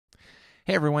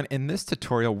Hey everyone, in this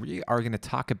tutorial we are going to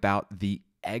talk about the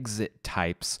exit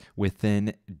types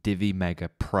within Divi Mega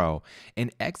Pro.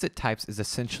 And exit types is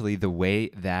essentially the way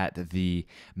that the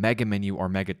mega menu or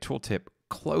mega tooltip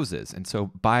closes. And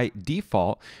so by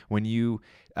default, when you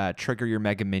trigger your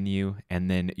mega menu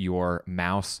and then your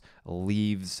mouse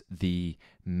leaves the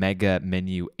mega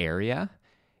menu area,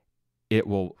 it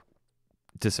will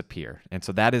disappear. And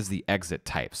so that is the exit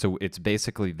type. So it's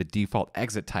basically the default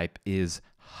exit type is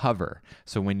hover.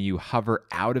 So when you hover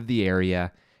out of the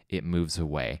area, it moves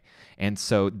away. And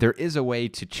so there is a way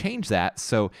to change that.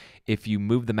 So if you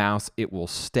move the mouse, it will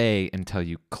stay until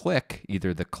you click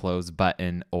either the close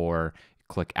button or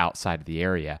click outside of the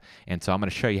area. And so I'm going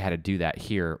to show you how to do that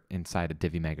here inside of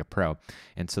Divi Mega Pro.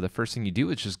 And so the first thing you do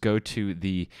is just go to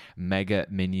the mega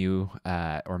menu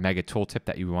or mega tooltip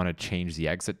that you want to change the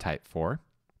exit type for.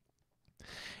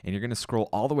 And you're going to scroll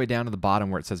all the way down to the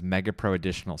bottom where it says Mega Pro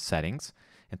Additional Settings.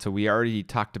 And so we already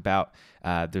talked about,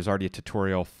 there's already a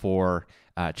tutorial for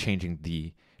changing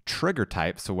the trigger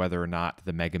type, so whether or not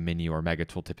the mega menu or mega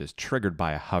tooltip is triggered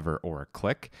by a hover or a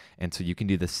click. And so you can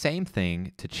do the same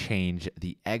thing to change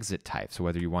the exit type, so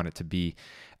whether you want it to be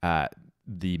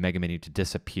the mega menu to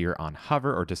disappear on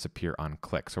hover or disappear on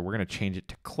click. So we're going to change it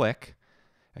to click.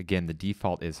 Again, the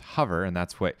default is hover, and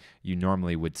that's what you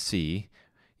normally would see.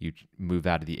 You move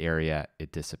out of the area,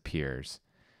 it disappears.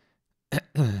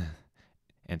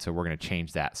 And so we're going to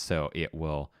change that so it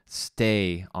will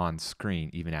stay on screen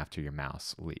even after your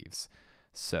mouse leaves.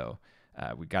 So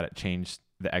we got it changed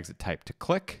the exit type to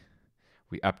click.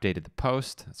 We updated the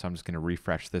post. So I'm just going to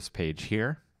refresh this page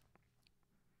here.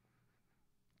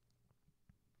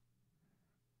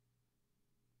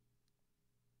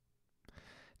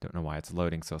 Don't know why it's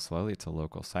loading so slowly. It's a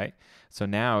local site. So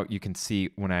now you can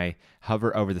see when I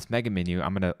hover over this mega menu,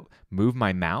 I'm going to move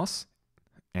my mouse,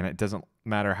 and it doesn't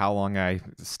matter how long I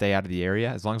stay out of the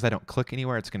area. As long as I don't click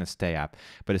anywhere, it's going to stay up.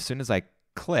 But as soon as I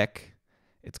click,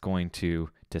 it's going to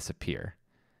disappear.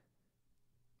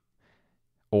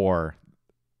 Or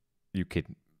you could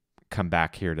come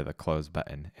back here to the close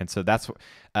button. And so that's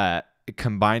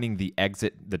combining the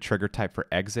trigger type for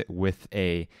exit with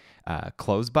a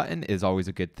close button is always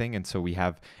a good thing. And so we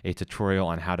have a tutorial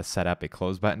on how to set up a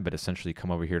close button, but essentially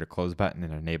come over here to close button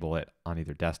and enable it on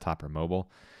either desktop or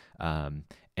mobile.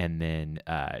 And then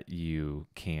you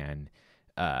can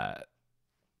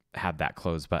have that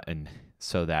close button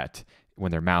so that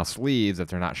when their mouse leaves, if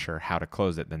they're not sure how to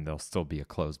close it, then there'll still be a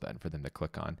close button for them to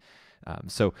click on.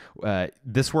 So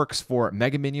this works for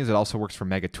mega menus. It also works for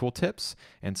mega tooltips.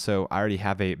 And so I already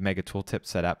have a mega tooltip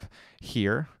set up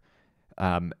here.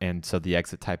 And so the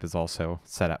exit type is also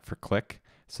set up for click.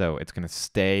 So it's going to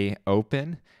stay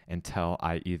open until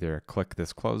I either click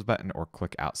this close button or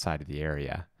click outside of the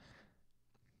area.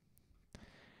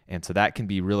 And so that can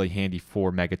be really handy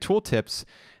for mega tooltips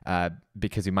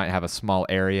because you might have a small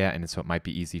area, and so it might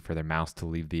be easy for their mouse to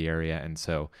leave the area. And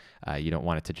so you don't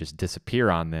want it to just disappear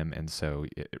on them. And so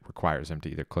it requires them to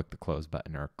either click the close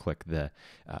button or click the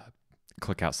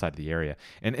click outside of the area.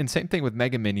 And same thing with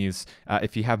mega menus.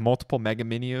 If you have multiple mega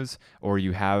menus, or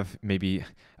you have maybe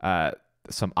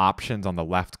some options on the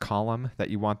left column that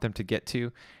you want them to get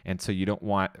to, and so you don't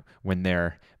want, when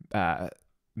their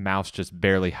mouse just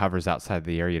barely hovers outside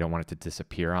the area, you don't want it to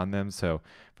disappear on them. So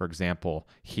for example,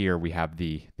 here we have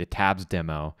the tabs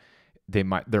demo.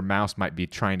 Their mouse might be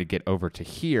trying to get over to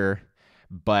here,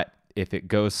 but if it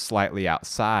goes slightly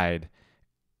outside,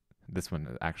 this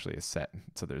one actually is set,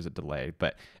 so there's a delay,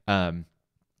 but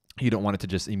you don't want it to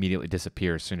just immediately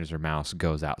disappear as soon as their mouse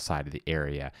goes outside of the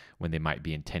area when they might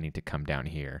be intending to come down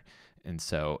here. And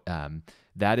so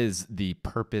that is the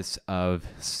purpose of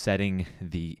setting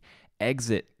the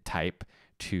exit type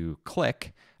to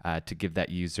click to give that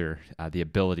user the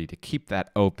ability to keep that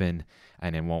open,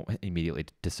 and it won't immediately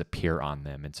disappear on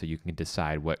them. And so you can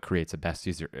decide what creates the best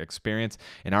user experience.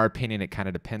 In our opinion, it kind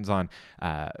of depends on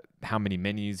how many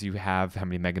menus you have, how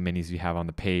many mega menus you have on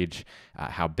the page,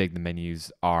 how big the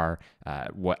menus are,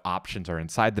 what options are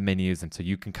inside the menus. And so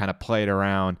you can kind of play it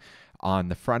around on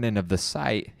the front end of the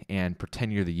site and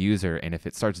pretend you're the user. And if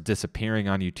it starts disappearing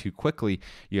on you too quickly,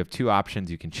 you have two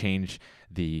options. You can change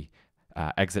the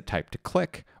exit type to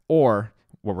click, or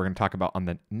what we're going to talk about on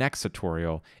the next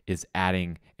tutorial is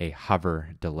adding a hover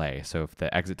delay. So if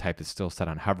the exit type is still set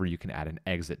on hover, you can add an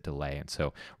exit delay. And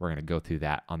so we're going to go through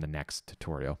that on the next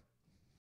tutorial.